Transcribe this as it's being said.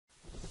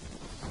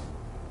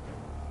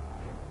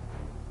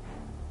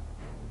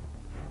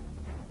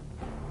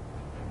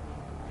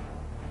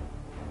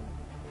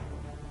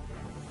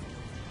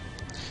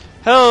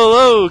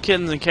Hello,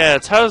 kittens and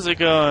cats. How's it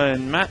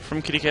going? Matt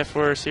from Kitty Cat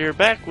Forest here,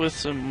 back with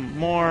some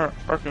more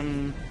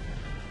Arkham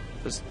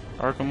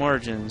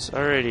Origins.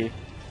 Alrighty,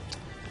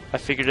 I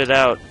figured it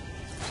out.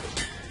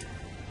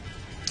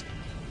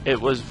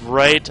 It was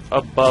right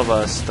above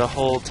us the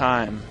whole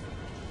time.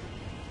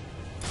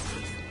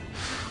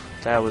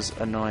 That was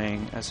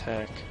annoying as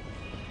heck.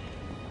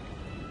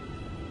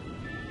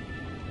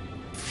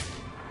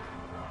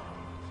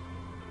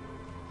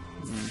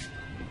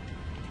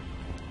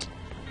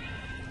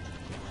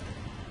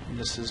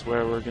 This is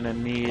where we're gonna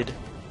need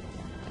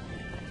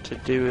to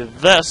do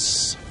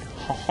this.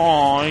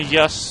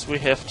 Yes, we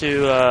have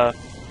to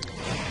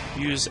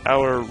use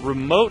our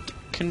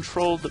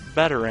remote-controlled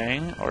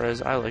batarang, or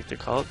as I like to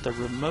call it, the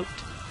remote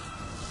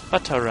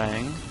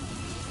batarang,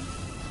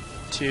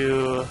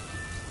 to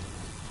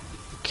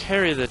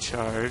carry the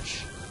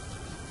charge.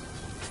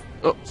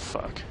 Oh,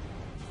 fuck.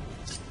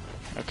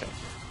 Okay.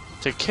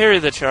 To carry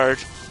the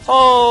charge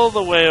all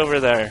the way over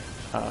there.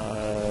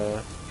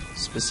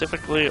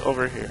 Specifically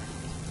over here.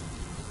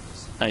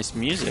 Nice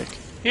music.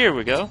 Here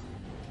we go.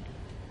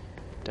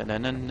 Dun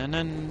 -dun -dun -dun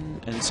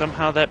 -dun. And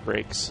somehow that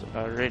breaks.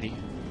 Alrighty.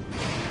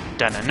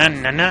 Dun -dun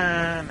 -dun -dun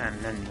 -dun -dun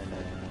 -dun -dun.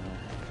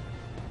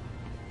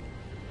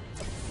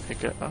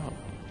 Pick up. Oh,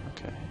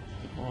 okay.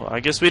 Well, I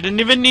guess we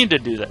didn't even need to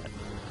do that.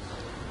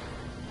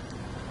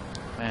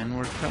 And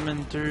we're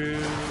coming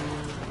through.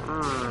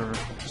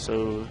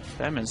 So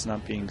Batman's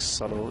not being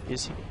subtle,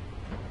 is he?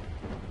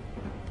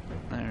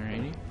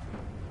 Alrighty.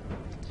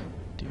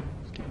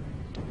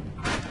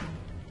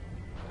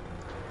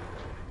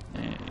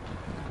 And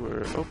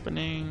we're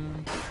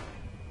opening.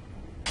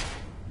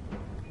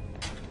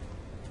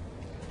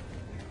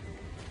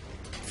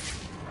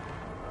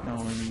 No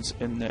one's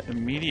in the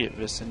immediate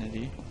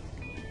vicinity.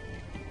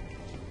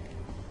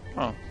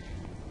 Oh,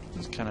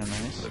 that's kind of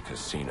nice. The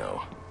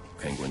casino.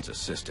 Penguin's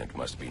assistant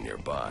must be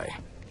nearby.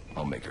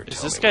 I'll make her tell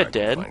Is this me guy where I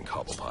can dead? find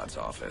Cobblepot's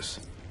office.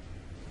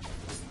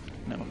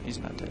 No, he's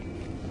not dead.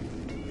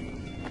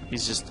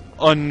 He's just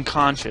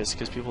unconscious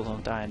because people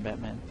don't die in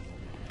Batman.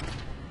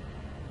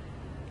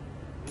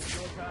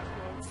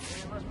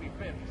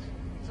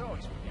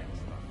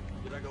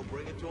 Did I go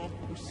bring it to him?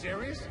 You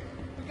serious?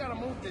 We gotta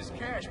move this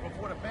cash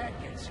before the bat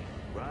gets here.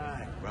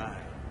 Right.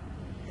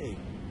 Hey,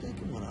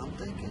 thinking what I'm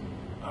thinking?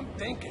 I'm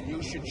thinking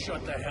you should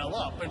shut the hell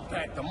up and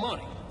pack the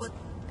money. But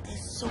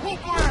it's so...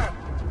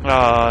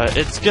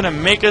 It's gonna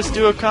make us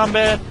do a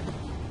combat?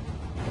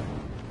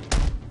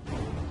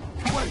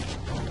 Wait,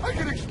 I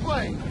can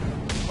explain.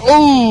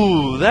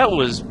 Oh, that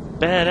was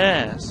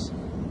badass.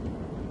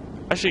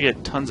 I should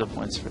get tons of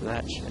points for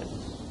that shit.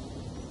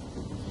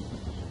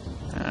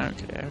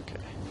 Okay.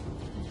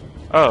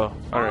 Oh,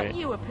 alright. Aren't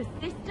you a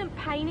persistent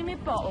pain in my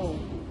bottle?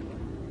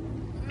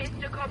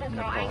 Mr.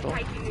 Cobblepot ain't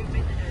taking new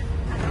visitors,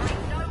 and there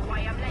ain't no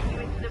way I'm letting you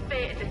into the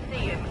theatre to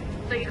see him,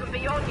 so you can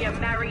be on your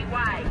merry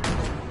way.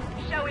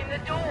 Show him the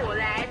door,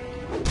 lad.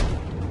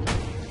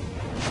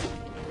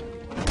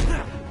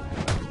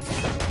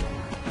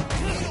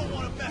 You don't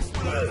want to mess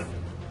with us.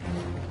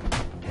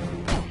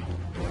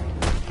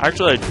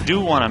 Actually, I do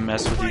want to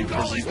mess with you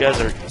because you guys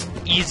are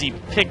easy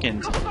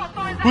pickings.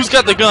 Who's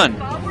got the gun?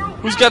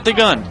 Who's got the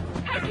gun?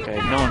 Okay,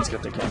 no one's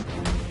got the gun.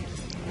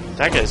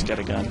 That guy's got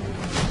a gun.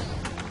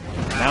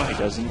 Now he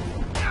doesn't.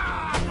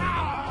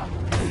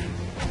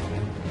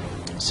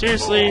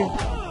 Seriously?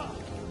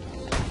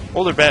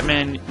 Older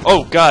Batman.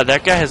 Oh god,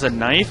 that guy has a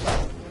knife?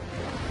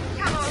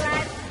 Come on,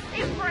 lad.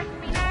 Impress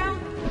me now.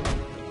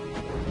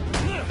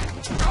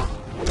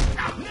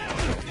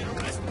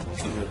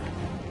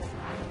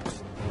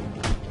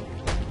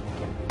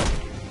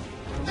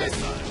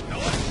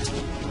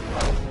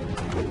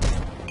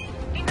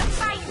 In the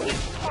face, you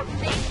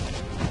toxic.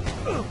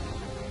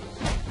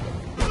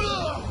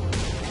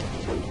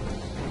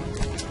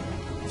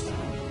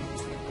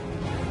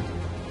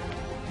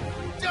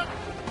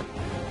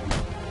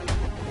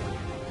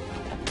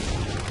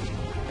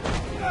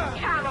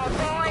 Come on,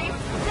 boys.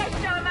 Let's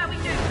show 'em how we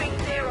do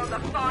things here on the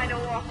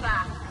final offer.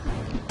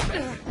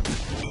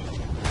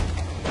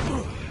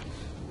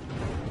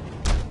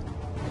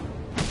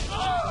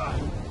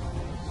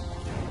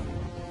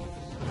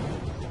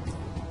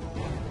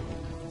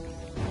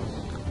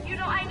 You're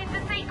not aiming to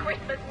see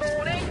Christmas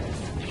morning?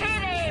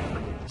 Kill him!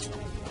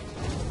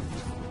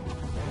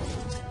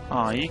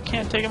 Aw, you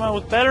can't take him out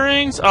with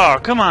batarangs? Oh,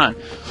 come on.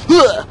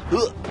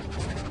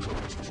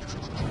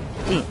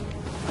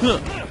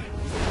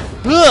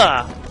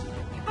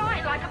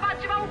 Fight like a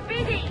bunch of old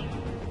biddies.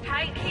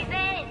 Take his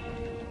head.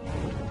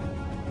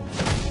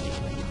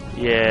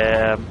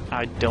 Yeah,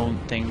 I don't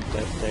think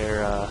that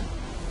they're,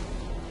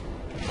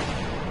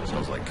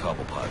 Sounds like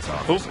Cobblepot's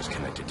office is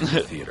connected to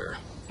the theater,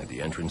 and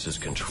the entrance is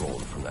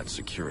controlled from that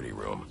security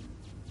room.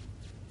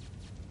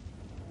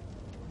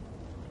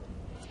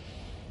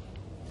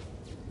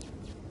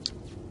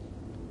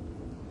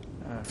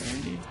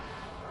 Alrighty.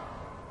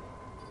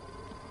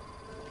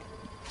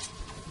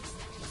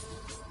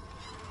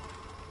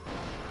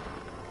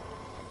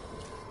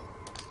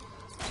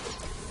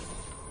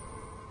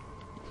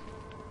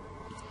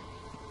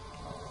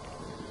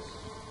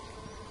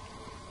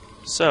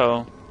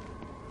 So,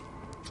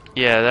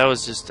 yeah, that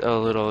was just a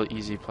little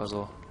easy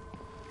puzzle.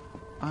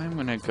 I'm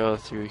gonna go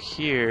through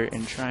here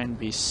and try and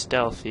be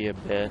stealthy a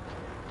bit,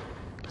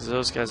 because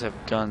those guys have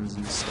guns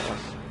and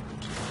stuff.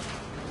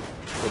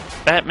 But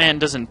Batman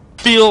doesn't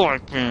feel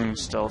like being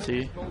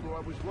stealthy. Told her I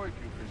was working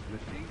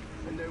Christmas Eve,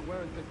 and there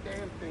weren't a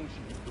damn thing she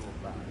could do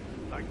about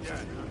it. Like that,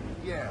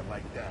 huh? Yeah,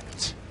 like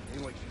that.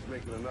 Ain't like she's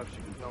making enough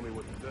she can tell me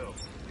what to do.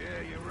 Yeah,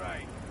 you're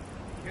right.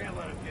 Can't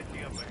let him get the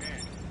upper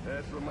hand.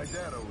 That's what my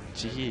dad always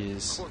said.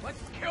 Jeez. Let's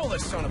kill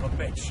this son of a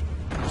bitch.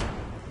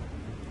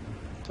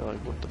 They're like,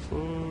 what the fuck?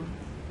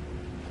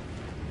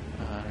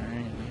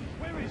 Alright.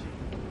 Where is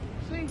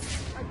he? See?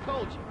 I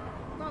told you.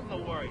 Nothing to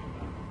worry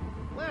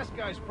about. Last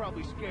guy's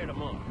probably scared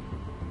him off.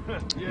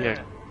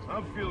 Yeah.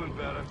 I'm feeling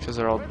better. Because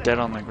they're all dead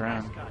on the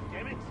ground. God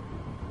damn it.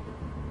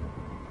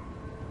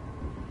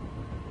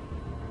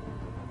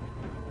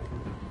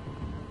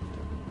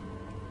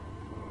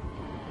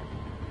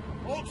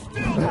 Hold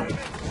still, damn it.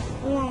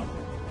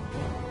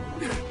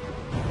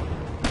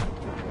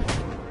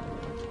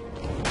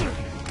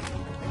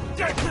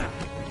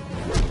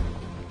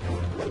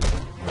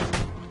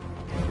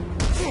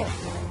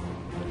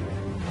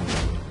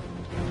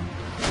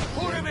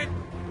 Put him in.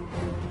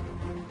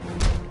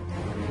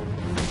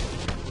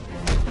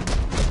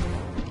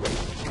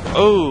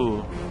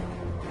 Oh!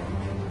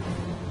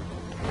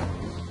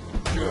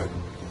 Good.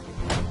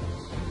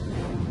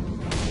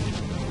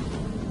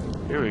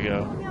 Here we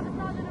go.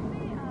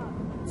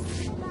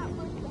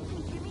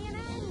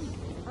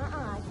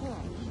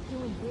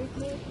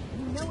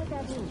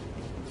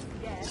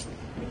 Yes,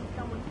 means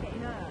someone's getting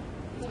hurt.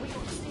 Well, we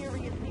got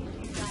serious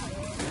issues out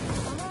here.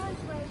 On our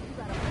place, you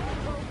got a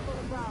whole boat full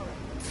of growlers.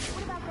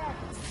 What about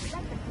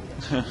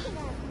that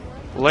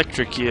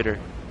Electrocutor.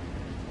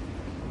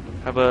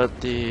 How about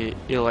the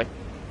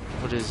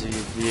what is he?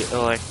 The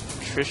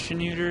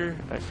electricianuter?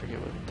 I forget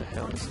what the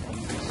hell his name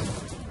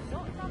is.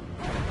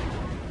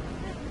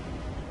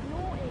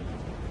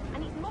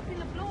 and he's mopping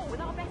the floor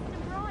with our best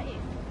and brightest.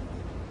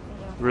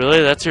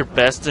 Really? That's your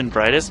best and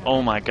brightest?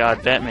 Oh my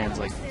god, Batman's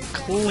like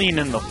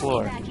cleaning the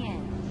floor.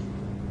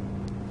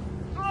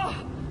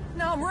 Oh,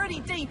 now I'm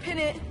really deep in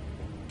it.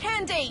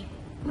 Candy!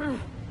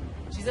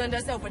 She's earned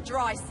herself a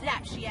dry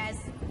slap, she has.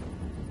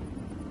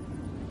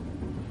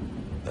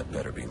 That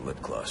better be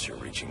lip gloss you're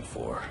reaching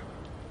for.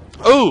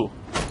 Oh!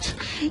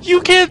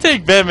 You can't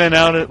take Batman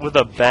out with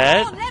a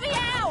bat! Come on, let me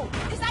out!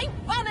 This ain't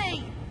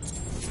funny!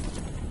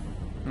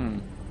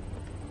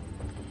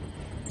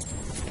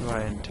 Do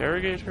I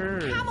interrogate her?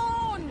 Or? Come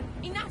on!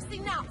 Enough's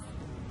enough!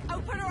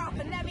 Open her up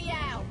and let me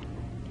out!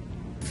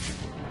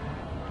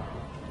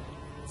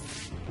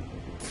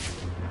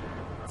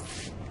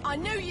 I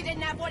knew you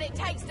didn't have what it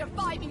takes to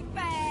fight me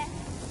fair!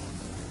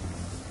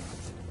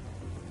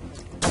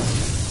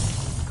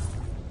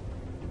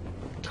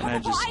 Can I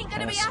just ain't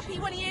gonna be ask? happy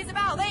when he hears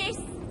about this!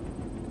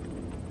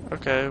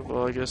 Okay,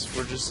 well I guess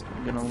we're just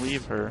gonna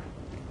leave her.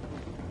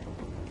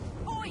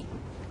 Oi!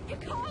 You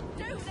can't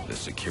do The this!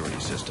 security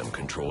system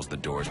controls the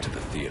doors to the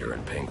theater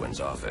and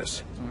Penguin's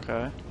office.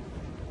 Okay.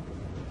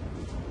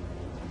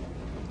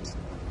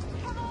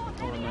 Come on,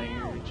 Or let am I me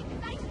out! reaching?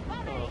 This ain't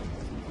funny! Oh.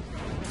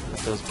 That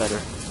feels better.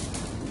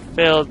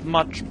 Failed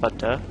much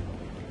better.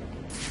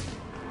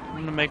 I'm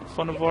gonna make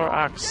fun of our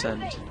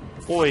accent.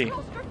 Boy.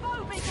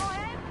 Claustrophobic, I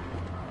am!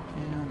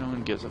 Yeah, no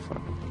one gives a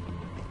fuck.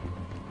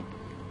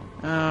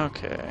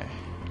 Okay.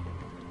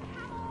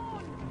 Come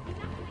on!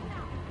 Enough's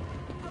enough!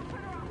 Open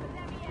her up and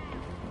let me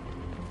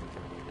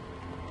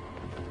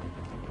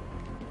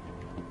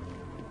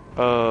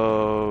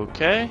out!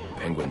 Okay.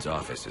 Penguin's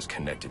office is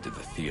connected to the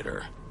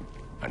theater.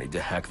 I need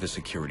to hack the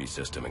security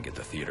system and get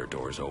the theater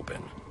doors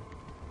open.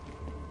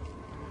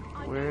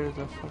 Where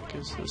the fuck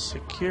is the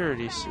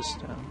security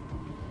system?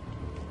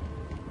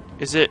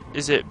 Is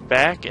it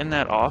back in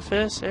that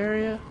office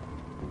area?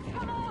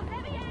 Come on,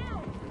 let me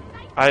out!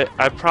 I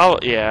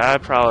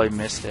probably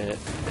missed it.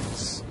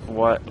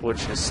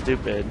 Which is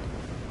stupid.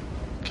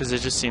 Because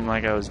it just seemed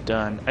like I was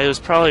done. It was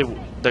probably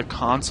the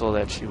console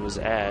that she was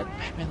at.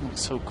 Batman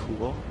looks so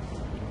cool.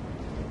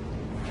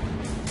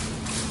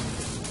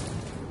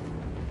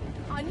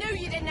 I knew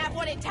you didn't have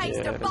what it takes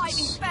to Yes. fight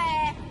me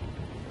fair!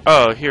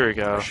 Oh, here we I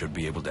go. should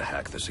be able to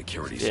hack the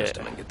security Yeah.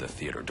 system and get the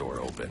theater door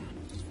open.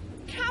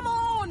 Come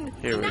on!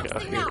 Here we Enough's go,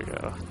 here we enough.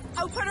 go.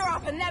 Open her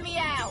up and let me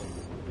out!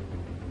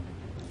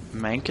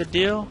 Manka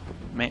deal?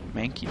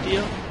 Manky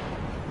deal?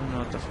 I don't know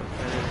what the fuck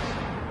that is.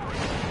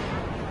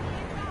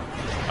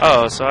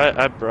 Oh, so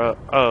I broke.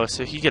 Oh,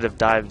 so he could have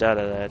dived out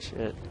of that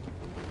shit.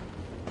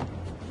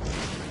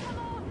 Come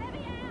on, let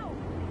me out!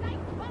 This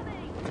ain't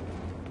funny!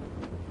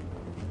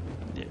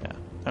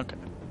 Yeah, okay.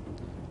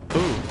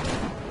 Ooh.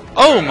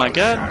 Oh my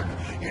god!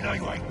 You know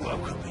you ain't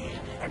welcome here,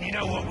 and you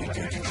know what we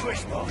do to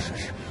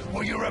trespassers.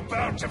 Well, you're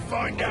about to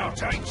find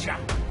out, ain't ya?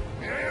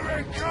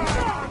 Here it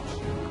comes!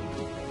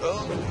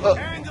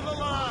 End of the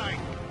line!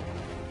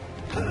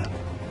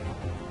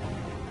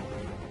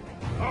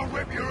 I'll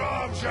rip your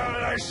arms out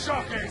of their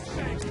sockets!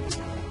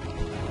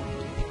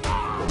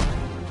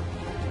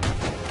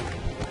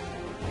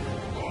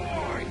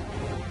 Boy!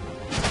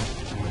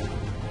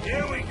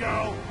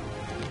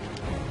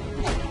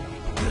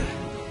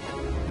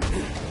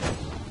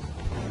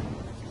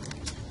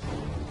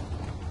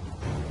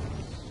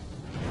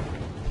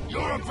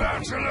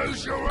 about to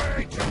lose your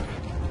head!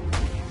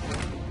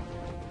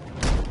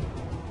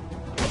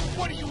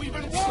 What do you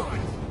even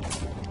want?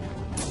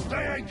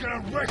 They ain't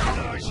gonna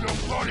recognize your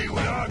body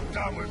when I'm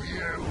done with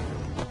you!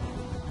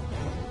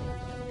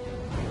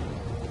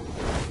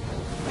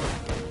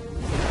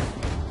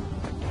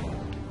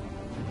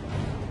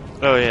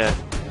 Oh yeah.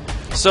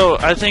 So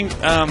I think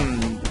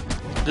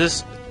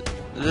this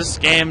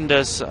game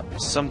does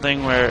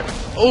something where,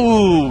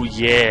 oh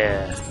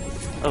yeah,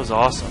 that was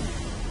awesome.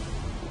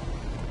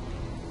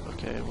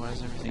 Okay, why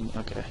is everything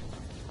okay?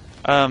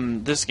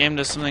 This game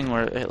does something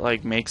where it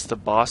like makes the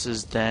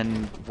bosses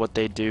then what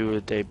they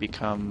do, they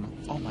become,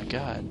 oh my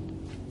god,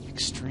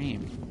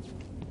 extreme.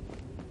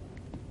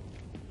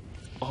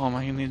 Oh, am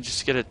I gonna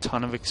just get a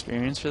ton of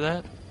experience for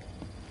that?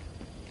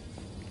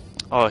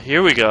 Oh,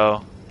 here we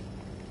go.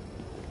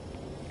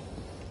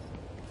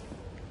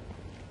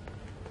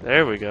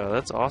 There we go,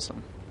 that's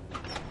awesome.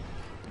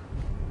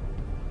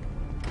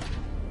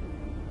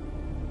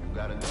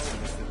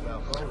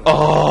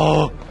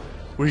 Oh,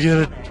 we get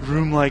a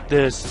room like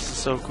this. This is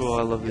so cool.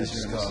 I love these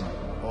rooms.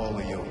 All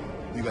of you.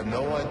 You got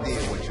no idea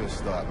what you're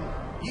starting.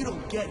 You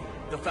don't get it.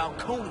 The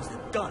Falcones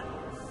are done.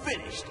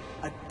 Finished.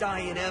 A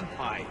dying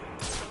empire.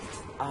 It's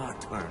our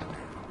turn.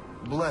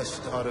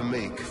 Blessed are the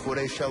meek, for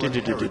they shall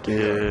inherit the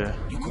Du-du-du-du-du. earth.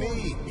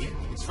 Meek.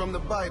 It's from the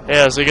Bible. Hey,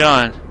 how's it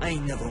going? I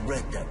ain't never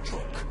read that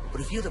book.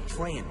 But if you're the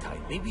praying type,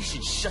 maybe you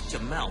should shut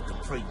your mouth and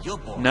pray your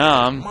boss.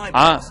 No,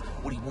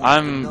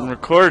 I'm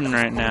recording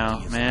right now,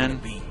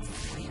 man.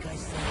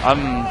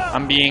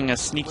 I'm being a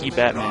sneaky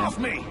Batman.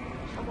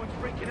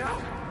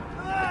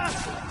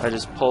 I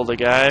just pulled a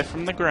guy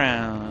from the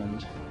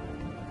ground.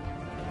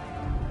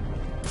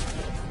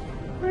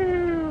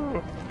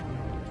 Woo.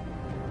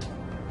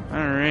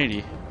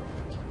 Alrighty.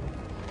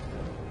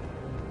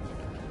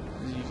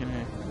 You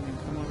gonna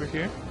come over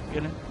here?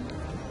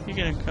 You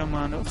gonna come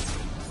on over?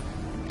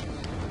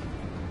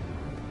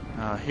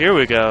 Oh, here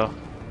we go.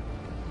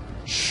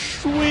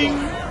 Swing.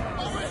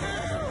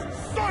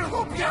 Son of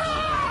a bitch!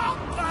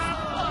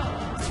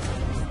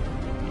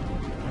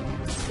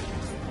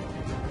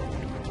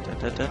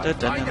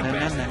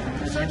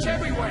 Search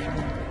everywhere!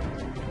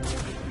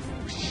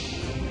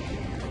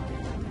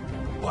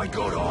 Why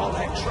go to all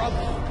that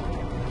trouble?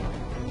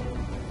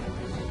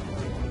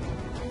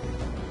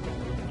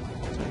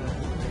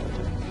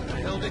 How the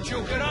hell did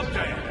you get up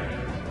there?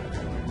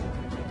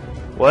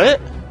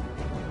 What?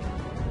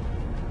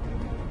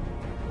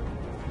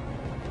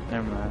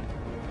 Never mind.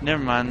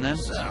 Never mind then.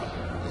 So,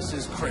 this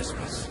is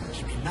Christmas.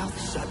 Keep your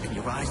mouth shut and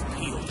your eyes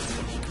peeled.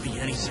 It could be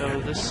anything. So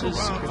this is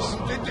Christmas.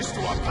 Who did this to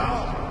our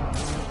pal?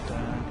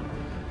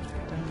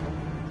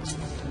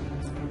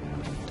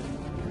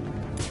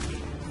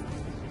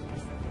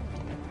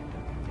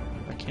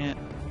 I can't.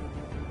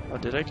 Oh,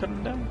 did I cut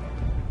him down?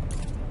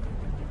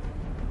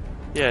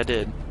 Yeah, I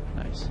did.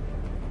 Nice.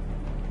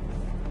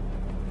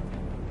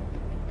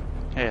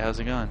 Hey, how's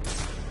it going?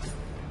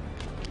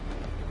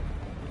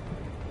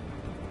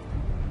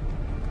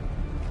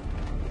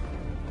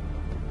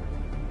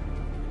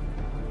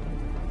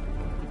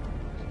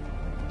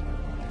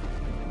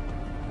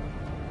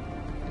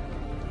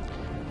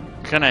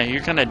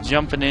 You're kind of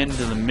jumping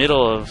into the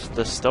middle of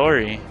the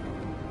story.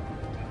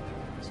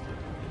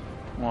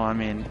 Well, I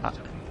mean,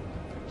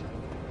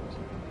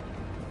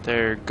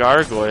 they're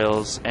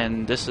gargoyles,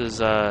 and this is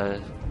the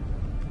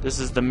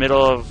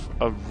middle of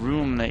a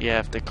room that you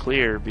have to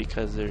clear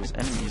because there's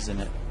enemies in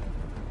it.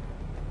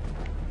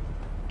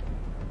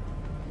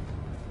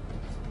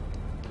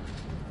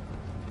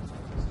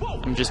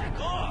 I'm just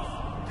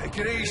Take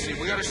it easy,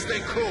 we gotta stay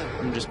cool.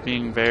 I'm just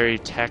being very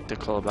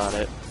tactical about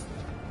it.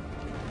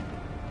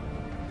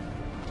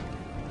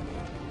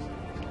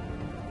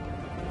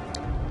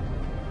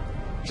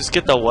 Just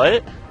get the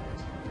what?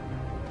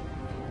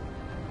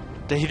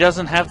 He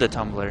doesn't have the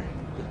tumbler.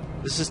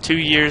 This is 2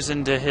 years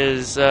into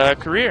his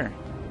career.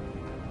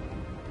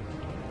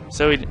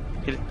 So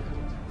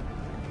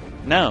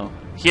no,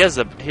 he has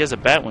a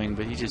Batwing,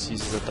 but he just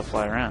uses it to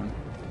fly around.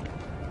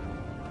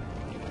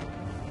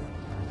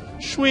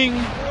 Swing.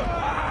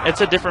 It's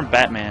a different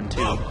Batman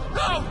too. No!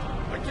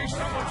 I think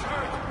someone's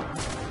hurt.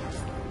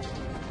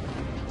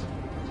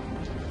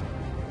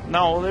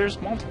 No, there's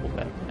multiple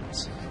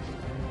Batmans.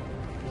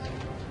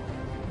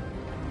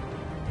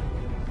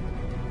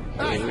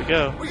 Here we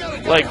go.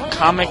 Like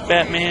comic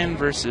Batman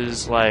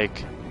versus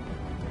like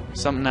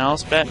something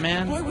else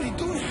Batman. Why would he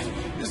do that?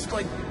 It's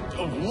like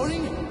a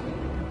warning?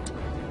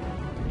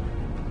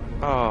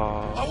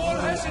 Oh. I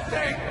won't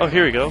hesitate! Oh,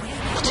 here we go.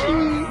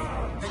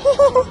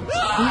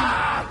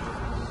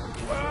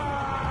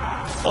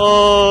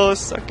 Oh,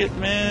 suck it,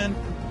 man.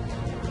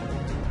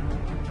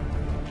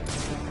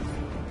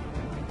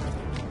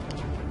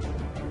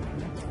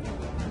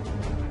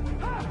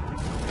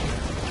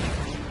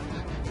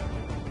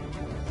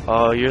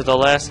 Oh, you're the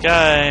last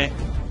guy.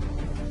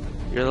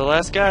 You're the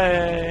last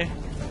guy.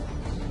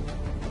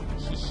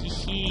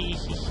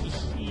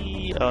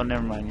 Oh,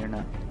 never mind, you're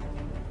not.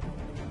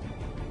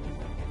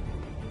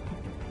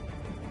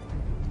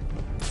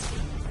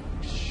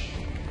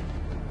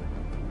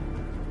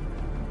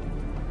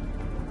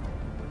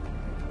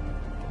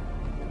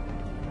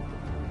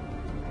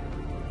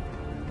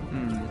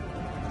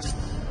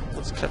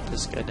 Let's cut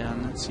this guy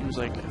down. That seems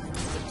like a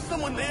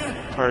Someone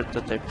there? part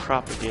that they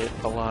propagate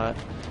a lot,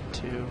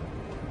 too.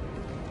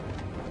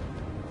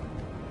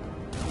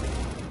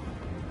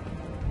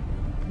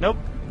 Nope.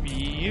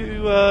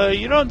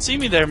 You don't see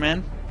me there,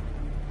 man.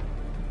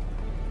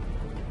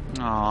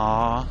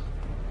 Aww.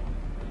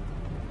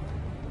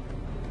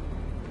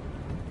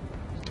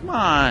 Come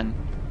on.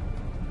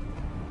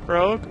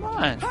 Bro, come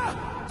on.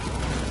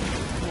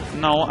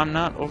 No, I'm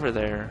not over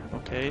there.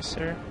 Okay,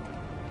 sir?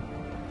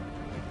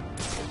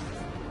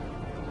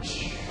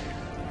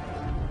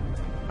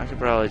 I could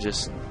probably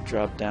just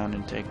drop down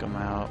and take them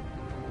out.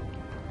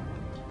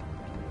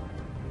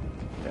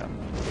 Yeah.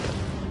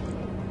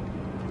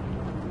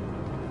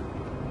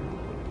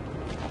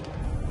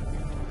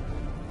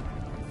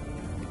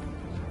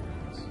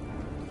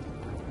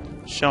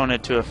 Showing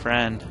it to a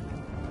friend.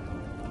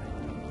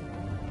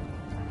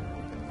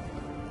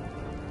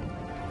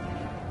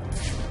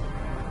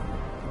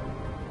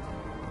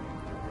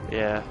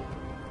 Yeah.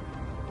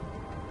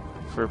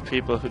 For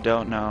people who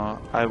don't know,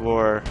 I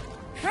wore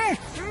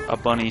a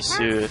bunny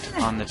suit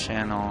on the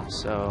channel,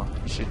 so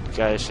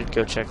guys should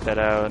go check that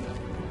out.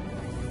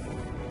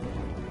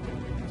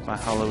 It's my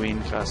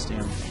Halloween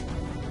costume.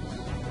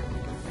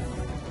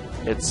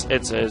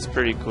 It's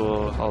pretty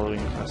cool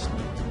Halloween costume.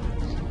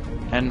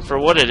 And for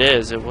what it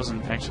is, it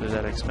wasn't actually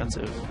that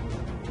expensive.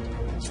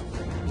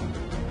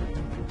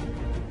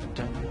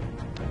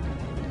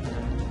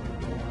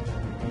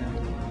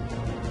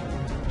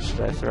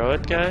 Should I throw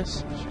it,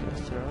 guys? Should I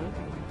throw it?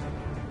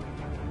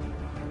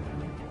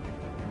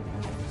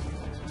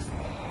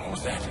 What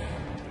was that?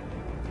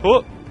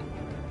 Oh!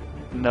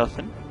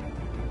 Nothing.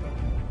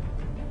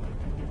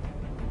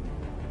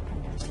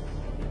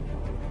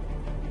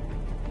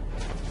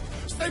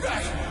 Stay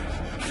back!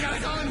 I got a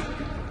gun!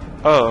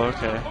 Oh,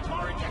 okay.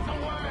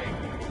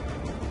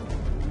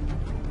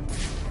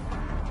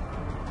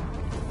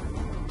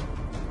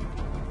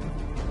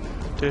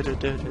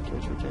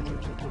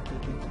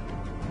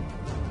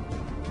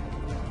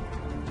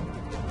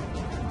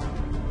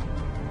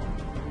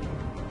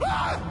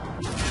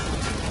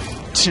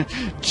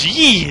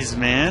 Jeez,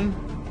 man.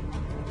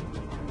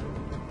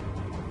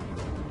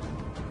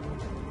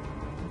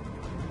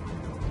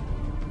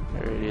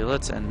 Alrighty,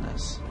 let's end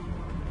this.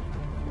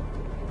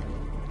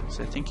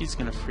 So I think he's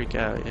gonna freak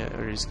out, yeah,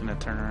 or he's gonna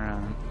turn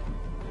around.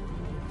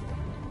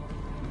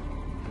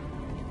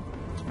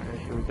 Alright,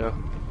 here we go.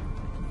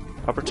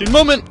 Opportune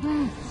moment!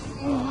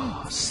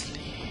 Oh,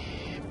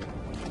 sleep.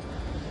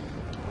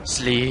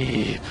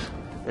 Sleep.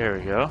 There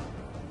we go.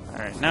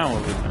 Alright, now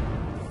what are we doing?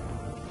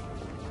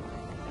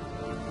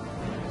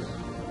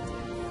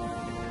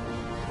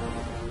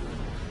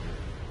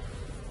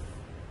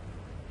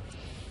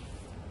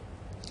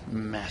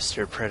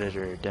 Master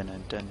Predator.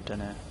 Dun dun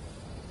dun.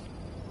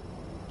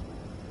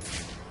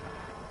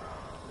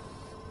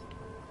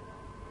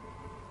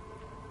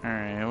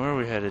 Alright, where are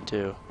we headed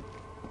to?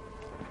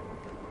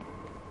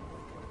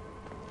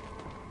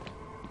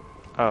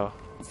 Oh.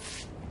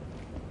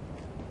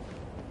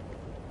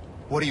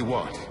 What do you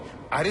want?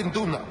 I didn't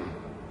do nothing.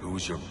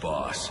 Who's your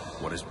boss?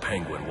 What does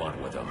Penguin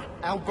want with him?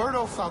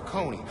 Alberto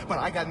Falcone, but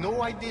I got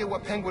no idea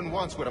what Penguin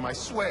wants with him, I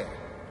swear.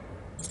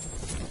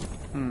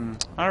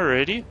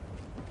 Alrighty.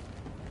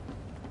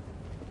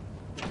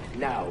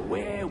 Now,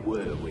 where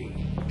were we?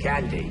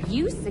 Candy.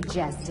 You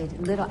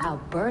suggested little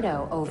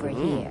Alberto over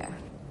here.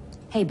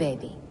 Hey,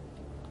 baby.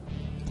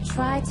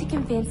 Tried to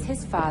convince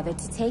his father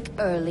to take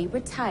early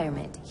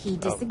retirement. He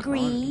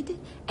disagreed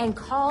and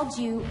called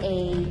you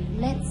a,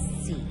 let's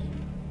see,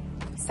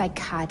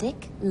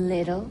 psychotic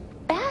little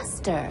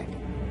bastard.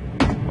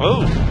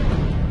 Whoa.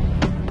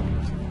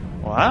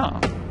 Wow.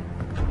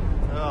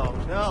 No,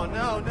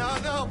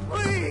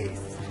 please!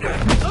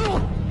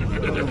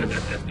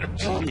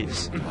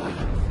 Jeez.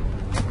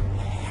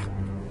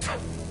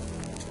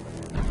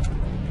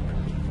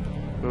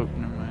 Oh,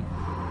 never mind.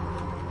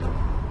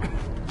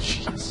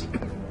 Jeez.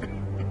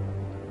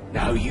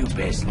 Now you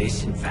best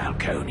listen,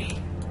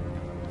 Falcone.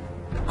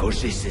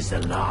 Cause this is the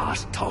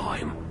last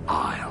time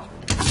I'll...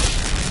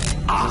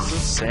 Is this the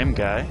same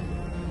guy?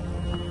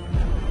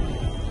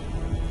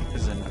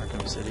 Is in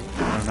Arkham City?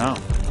 I don't know.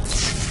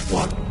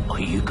 What are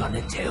you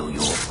gonna tell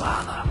your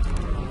father?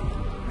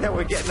 That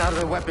we're getting out of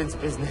the weapons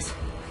business.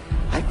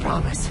 I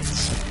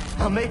promise.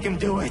 I'll make him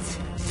do it.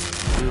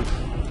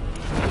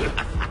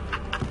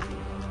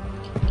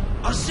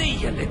 I see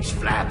your lips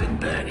flapping,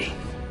 Bernie.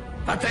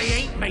 But they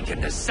ain't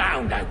making the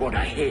sound I want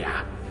to hear.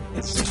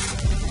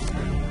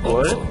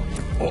 What?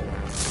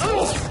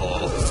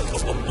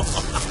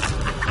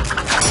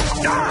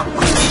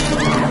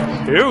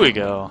 Here we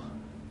go.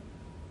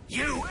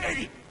 You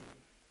idiot!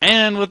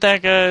 And with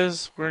that,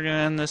 guys, we're going to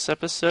end this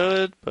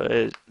episode,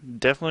 but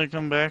definitely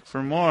come back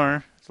for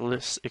more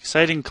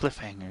exciting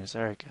cliffhangers.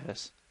 Alright,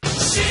 guys.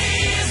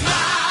 She's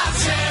my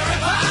terror.